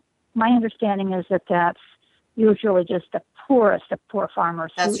 But my understanding is that that's usually just the poorest of poor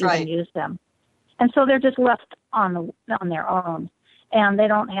farmers who even use them. And so they're just left on their own. And they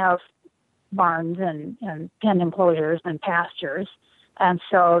don't have barns and pen enclosures and pastures. And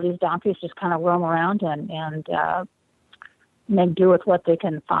so these donkeys just kind of roam around and make do with what they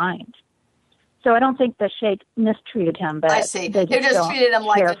can find. So I don't think the sheikh mistreated him, but I see. They just treated him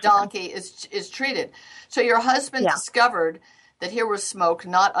like a donkey is treated. So your husband discovered that here was Smoke,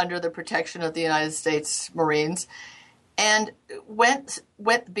 not under the protection of the United States Marines, and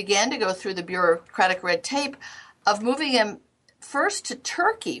began to go through the bureaucratic red tape of moving him first to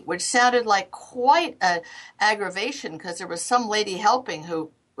Turkey, which sounded like quite an aggravation because there was some lady helping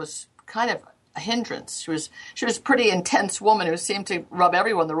who was kind of a hindrance. She was a pretty intense woman who seemed to rub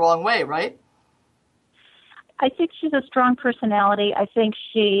everyone the wrong way, right? I think she's a strong personality. I think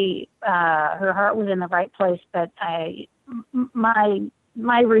her heart was in the right place, but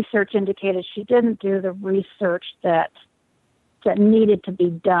my research indicated she didn't do the research that needed to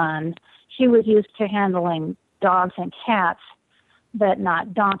be done. She was used to handling dogs and cats, but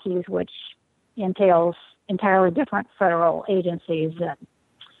not donkeys, which entails entirely different federal agencies and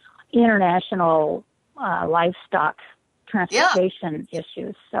international livestock transportation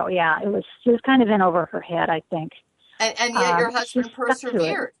issues. So she was kind of in over her head, I think. And yet your husband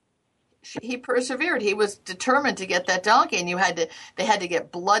persevered. He persevered. He was determined to get that donkey, and they had to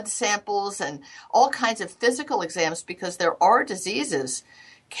get blood samples and all kinds of physical exams because there are diseases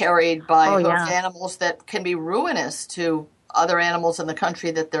carried by hoofed animals that can be ruinous to other animals in the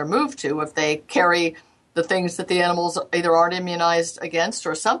country that they're moved to if they carry the things that the animals either aren't immunized against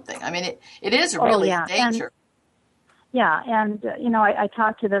or something. I mean, it is really a danger. I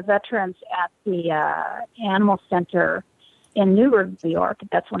talked to the veterans at the animal center in Newark, New York.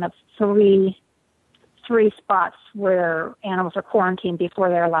 That's one of three spots where animals are quarantined before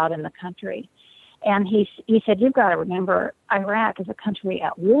they're allowed in the country. And he said, you've got to remember, Iraq is a country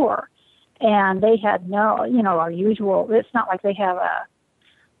at war. And they had our usual, it's not like they have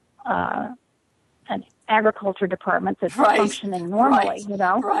an agriculture department that's functioning normally,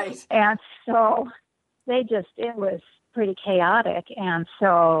 Right. And so it was pretty chaotic. And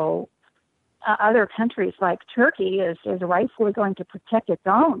so other countries like Turkey is rightfully going to protect its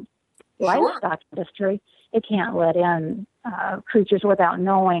own livestock industry. It can't let in creatures without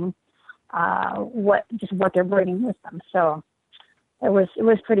knowing what they're bringing with them. So it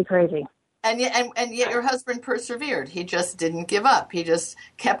was pretty crazy. And yet your husband persevered. He just didn't give up. He just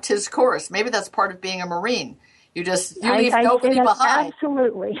kept his course. Maybe that's part of being a Marine. You leave nobody behind.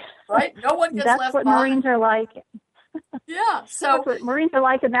 Absolutely. Right? No one gets left behind. That's what Marines are like. Yeah. So that's what Marines are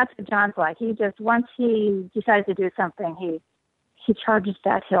like, and that's what John's like. He just, once he decides to do something, he charges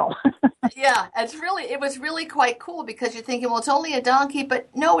that hill. Yeah, it was really quite cool because you're thinking, well, it's only a donkey,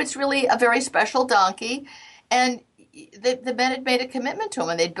 but no, it's really a very special donkey. And the men had made a commitment to him,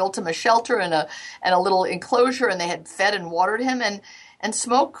 and they'd built him a shelter and a little enclosure, and they had fed and watered him, and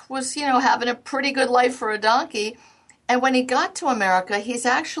Smoke was, having a pretty good life for a donkey. And when he got to America, he's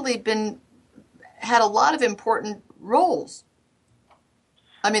actually had a lot of important roles.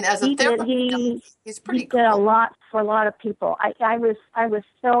 I mean, as a therapist, he's pretty cool. He did a lot for a lot of people. I was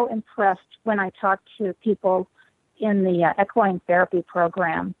so impressed when I talked to people in the equine therapy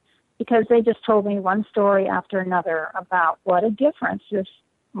program, because they just told me one story after another about what a difference this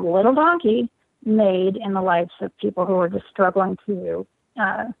little donkey made in the lives of people who were just struggling to,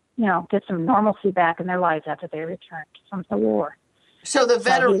 get some normalcy back in their lives after they returned from the war. So the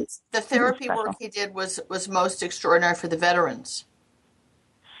veterans, the therapy work he did was most extraordinary for the veterans.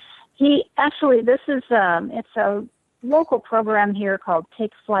 This is, it's a local program here called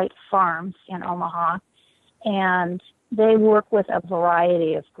Take Flight Farms in Omaha, and they work with a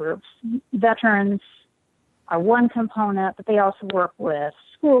variety of groups. Veterans are one component, but they also work with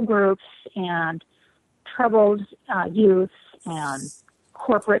school groups and troubled youth and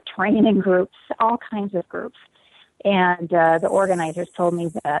corporate training groups, all kinds of groups. And the organizers told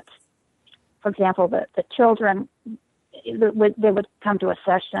me that, for example, the children, they would come to a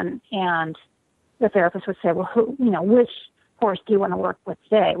session and the therapist would say, well, which horse do you want to work with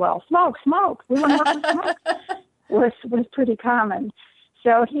today? Well, Smoke. We want to work with Smoke. was pretty common.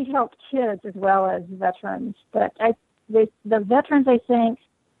 So he helped kids as well as veterans. But the veterans, I think,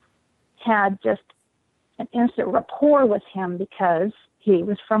 had just an instant rapport with him because he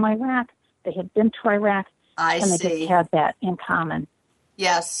was from Iraq. They had been to Iraq, and they just had that in common.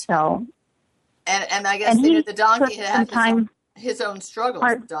 Yes. So, and I guess the donkey had his own struggles.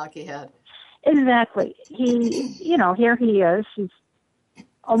 The donkey had. Exactly. He, here he is. He's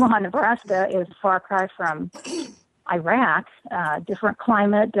Omaha, Nebraska is a far cry from Iraq. Different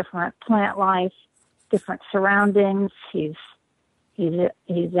climate, different plant life, different surroundings. He's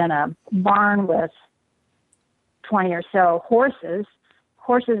in a barn with 20 or so horses.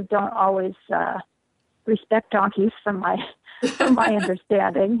 Horses don't always respect donkeys, from my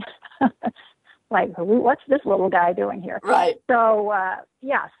understanding. Like, what's this little guy doing here? Right. So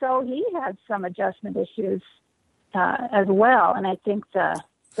so he had some adjustment issues as well, and I think the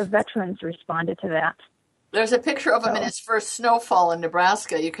veterans responded to that. There's a picture of him in his first snowfall in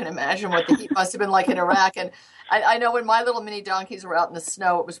Nebraska. You can imagine what the heat must have been like in Iraq. And I know when my little mini donkeys were out in the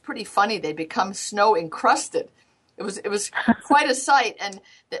snow, it was pretty funny. They become snow encrusted. It was quite a sight, and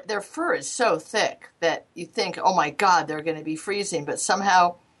their fur is so thick that you think, oh my God, they're going to be freezing, but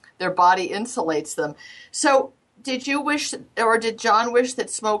somehow their body insulates them. So did you wish, or did John wish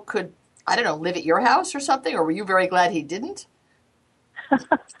that Smoke could, I don't know, live at your house or something, or were you very glad he didn't?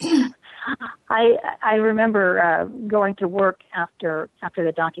 I remember going to work after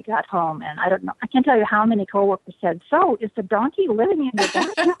the donkey got home, and I can't tell you how many coworkers said, "So, is the donkey living in your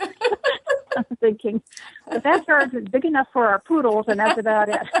backyard?" I'm thinking, the backyard is big enough for our poodles, and that's about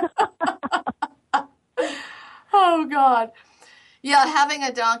it. Oh God. Yeah, having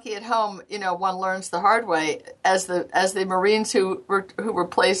a donkey at home, one learns the hard way. As the Marines who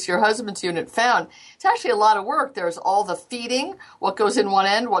replaced your husband's unit found, it's actually a lot of work. There's all the feeding, what goes in one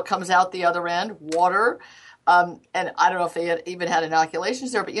end, what comes out the other end, water, and I don't know if they even had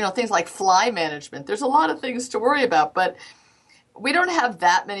inoculations there, but things like fly management. There's a lot of things to worry about, but we don't have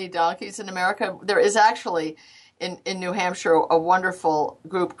that many donkeys in America. There is actually in New Hampshire a wonderful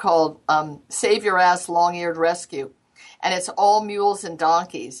group called Save Your Ass Long-Eared Rescue. And it's all mules and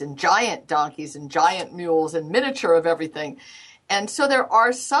giant mules and miniature of everything. And so there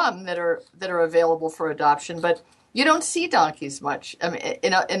are some that are available for adoption, but you don't see donkeys much. I mean,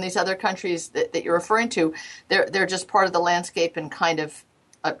 in these other countries that you're referring to, they're just part of the landscape and kind of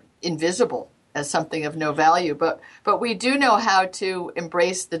invisible as something of no value. But we do know how to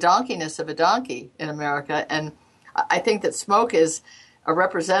embrace the donkeyness of a donkey in America. And I think that Smoke is a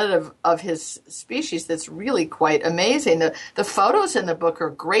representative of his species that's really quite amazing. The photos in the book are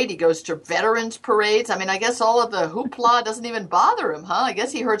great. He goes to veterans parades. I mean, I guess all of the hoopla doesn't even bother him, huh? I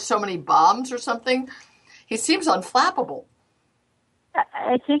guess he heard so many bombs or something. He seems unflappable.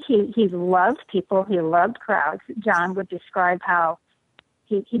 I think he loved people. He loved crowds. John would describe how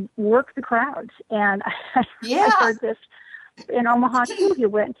he worked the crowds. And I heard this in Omaha, too. He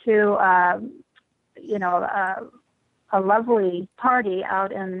went to, a lovely party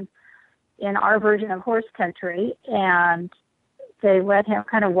out in our version of horse country, and they let him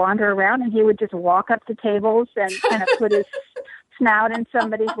kind of wander around, and he would just walk up to tables and kind of put his snout in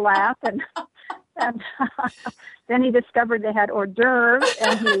somebody's lap, and then he discovered they had hors d'oeuvres,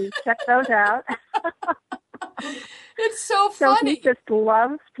 and he checked those out. It's so funny. So he just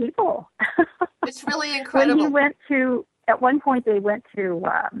loves people. It's really incredible. At one point they went to,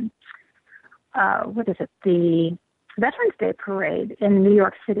 the Veterans Day Parade in New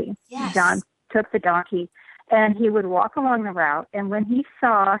York City. Yes. John took the donkey, and he would walk along the route, and when he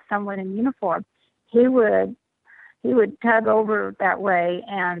saw someone in uniform, he would tug over that way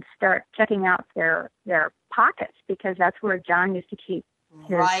and start checking out their pockets, because that's where John used to keep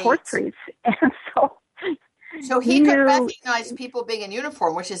his horse treats. And so he could recognize people being in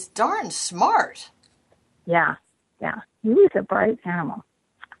uniform, which is darn smart. Yeah. He was a bright animal.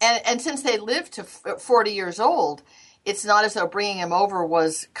 And since they lived to 40 years old, it's not as though bringing him over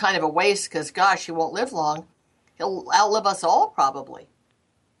was kind of a waste because, gosh, he won't live long. He'll outlive us all, probably.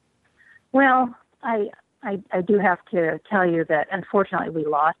 Well, I do have to tell you that, unfortunately, we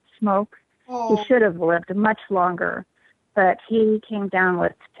lost Smoke. Oh. He should have lived much longer, but he came down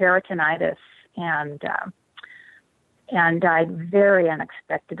with peritonitis and died very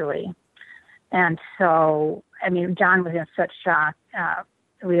unexpectedly. And so, I mean, John was in such shock.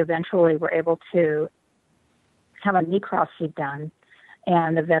 We eventually were able to have a necropsy done,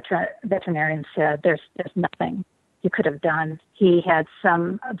 and the veterinarian said there's nothing you could have done. He had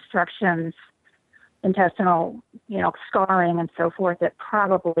some obstructions, intestinal, scarring and so forth that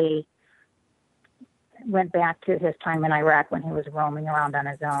probably went back to his time in Iraq when he was roaming around on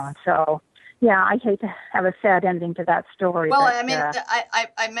his own. So Yeah, I hate to have a sad ending to that story. Well, but, I mean,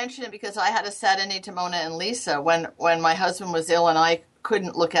 I mention it because I had a sad ending to Mona and Lisa. When my husband was ill and I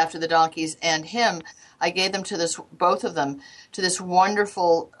couldn't look after the donkeys and him, I gave them to both of them, to this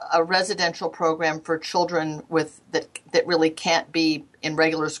wonderful residential program for children that really can't be in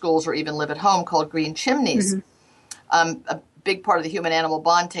regular schools or even live at home, called Green Chimneys. A big part of the human-animal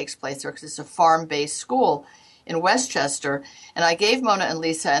bond takes place there because it's a farm-based school in Westchester. And I gave Mona and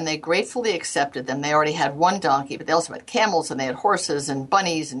Lisa, and they gratefully accepted them. They already had one donkey, but they also had camels, and they had horses and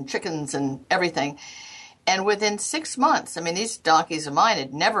bunnies and chickens and everything. And within 6 months, I mean, these donkeys of mine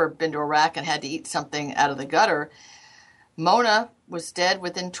had never been to Iraq and had to eat something out of the gutter. Mona was dead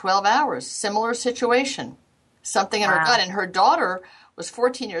within 12 hours. Similar situation. Something in her gut. And her daughter was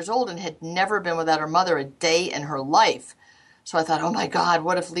 14 years old and had never been without her mother a day in her life. So I thought, oh my God,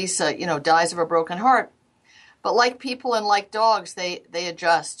 what if Lisa, dies of a broken heart? But like people and like dogs, they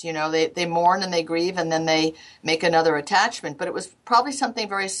adjust, they mourn and they grieve and then they make another attachment. But it was probably something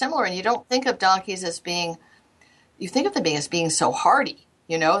very similar. And you don't think of donkeys as you think of them as being so hardy,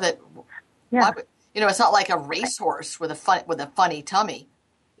 that, it's not like a racehorse with a funny tummy.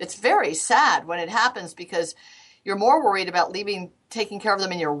 It's very sad when it happens because you're more worried about taking care of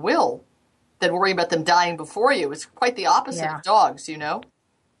them in your will than worrying about them dying before you. It's quite the opposite of dogs,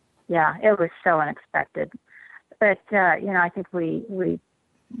 Yeah, it was so unexpected. But, I think we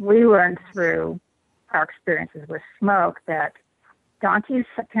learned through our experiences with Smoke that donkeys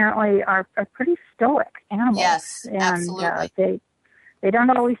apparently are pretty stoic animals. Yes, and, absolutely. They don't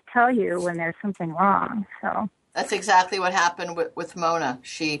always tell you when there's something wrong. So that's exactly what happened with Mona.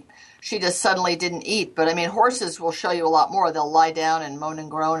 She just suddenly didn't eat. But, I mean, horses will show you a lot more. They'll lie down and moan and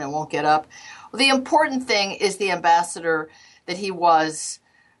groan and won't get up. Well, the important thing is the ambassador that he was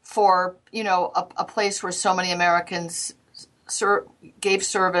for, a place where so many Americans gave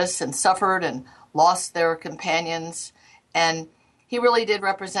service and suffered and lost their companions. And he really did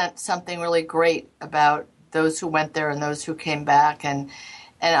represent something really great about those who went there and those who came back. And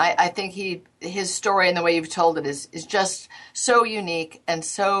I think his story and the way you've told it is just so unique and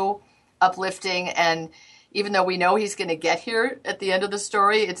so uplifting. And even though we know he's going to get here at the end of the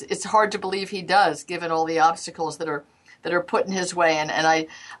story, it's hard to believe he does, given all the obstacles that are put in his way. And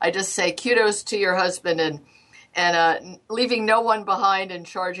I just say kudos to your husband and leaving no one behind and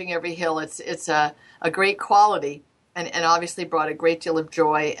charging every hill. It's a great quality and obviously brought a great deal of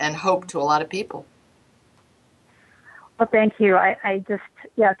joy and hope to a lot of people. Well, thank you. It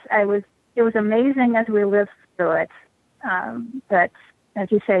was amazing as we lived through it. But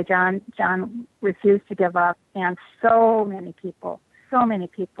as you say, John refused to give up, and so many people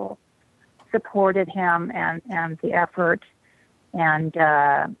supported him and the effort, and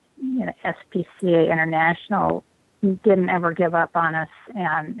SPCA International didn't ever give up on us,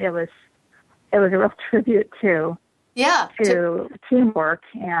 and it was a real tribute to teamwork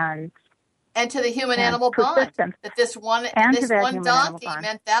and to the human-animal bond. That this one donkey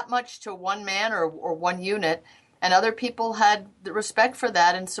meant that much to one man or one unit, and other people had the respect for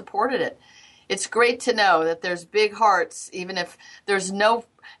that and supported it. It's great to know that there's big hearts, even if there's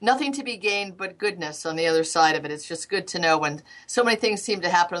nothing to be gained but goodness on the other side of it. It's just good to know when so many things seem to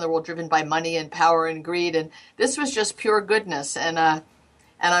happen in the world driven by money and power and greed, and this was just pure goodness. And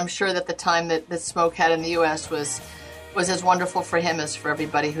I'm sure that the time that Smoke had in the U.S. was as wonderful for him as for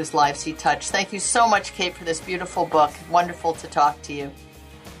everybody whose lives he touched. Thank you so much, Cate, for this beautiful book. Wonderful to talk to you.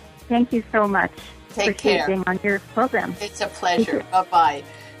 Thank you so much. Take care. Being on your program. It's a pleasure. Bye-bye.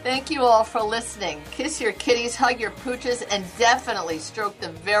 Thank you all for listening. Kiss your kitties, hug your pooches, and definitely stroke the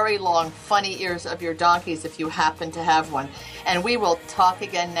very long, funny ears of your donkeys if you happen to have one. And we will talk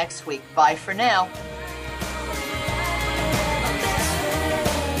again next week. Bye for now.